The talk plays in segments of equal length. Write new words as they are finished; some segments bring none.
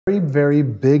Very, very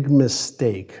big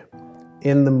mistake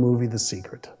in the movie The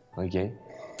Secret. Okay.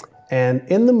 And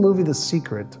in the movie The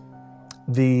Secret,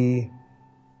 the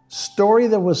story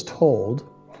that was told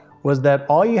was that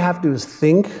all you have to do is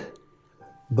think,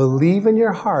 believe in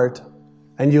your heart,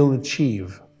 and you'll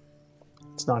achieve.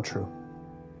 It's not true.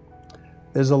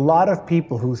 There's a lot of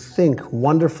people who think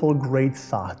wonderful, great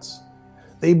thoughts.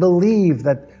 They believe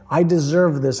that I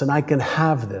deserve this and I can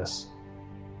have this.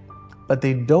 But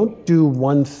they don't do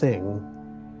one thing,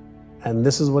 and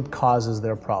this is what causes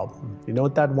their problem. You know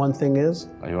what that one thing is?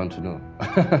 I want to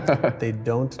know. They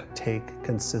don't take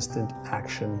consistent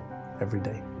action every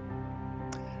day.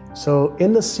 So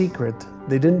in The Secret,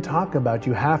 they didn't talk about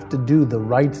you have to do the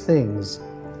right things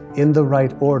in the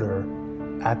right order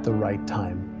at the right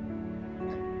time.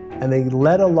 And they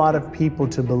led a lot of people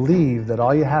to believe that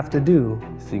all you have to do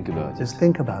is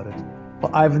think about it.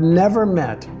 Well, I've never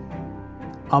met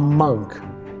a monk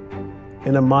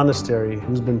in a monastery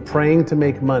who's been praying to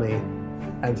make money,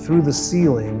 and through the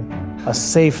ceiling, a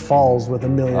safe falls with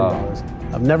 $1 million.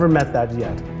 I've never met that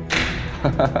yet.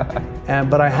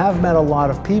 But I have met a lot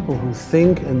of people who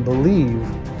think and believe,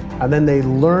 and then they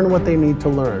learn what they need to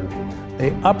learn.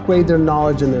 They upgrade their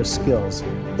knowledge and their skills.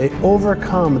 They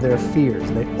overcome their fears.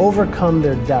 They overcome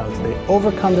their doubts. They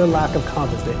overcome their lack of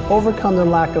confidence. They overcome their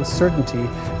lack of certainty,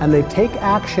 and they take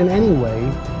action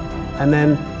anyway. And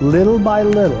then little by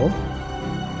little,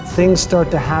 things start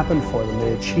to happen for them.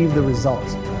 They achieve the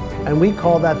results. And we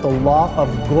call that the law of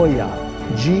Goya,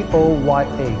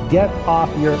 G-O-Y-A, get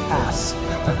off your ass.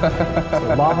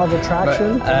 So law of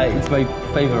attraction. But, it's my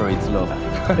favorite law.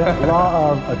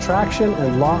 Law of attraction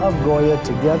and law of Goya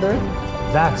together,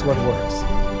 that's what works.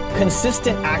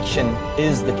 Consistent action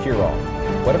is the cure-all.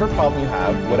 Whatever problem you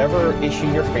have, whatever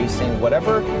issue you're facing,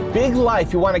 whatever big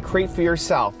life you want to create for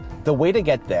yourself, the way to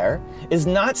get there is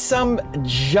not some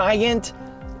giant,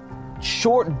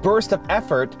 short burst of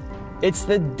effort. It's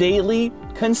the daily,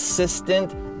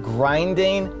 consistent,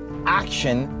 grinding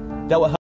action that will help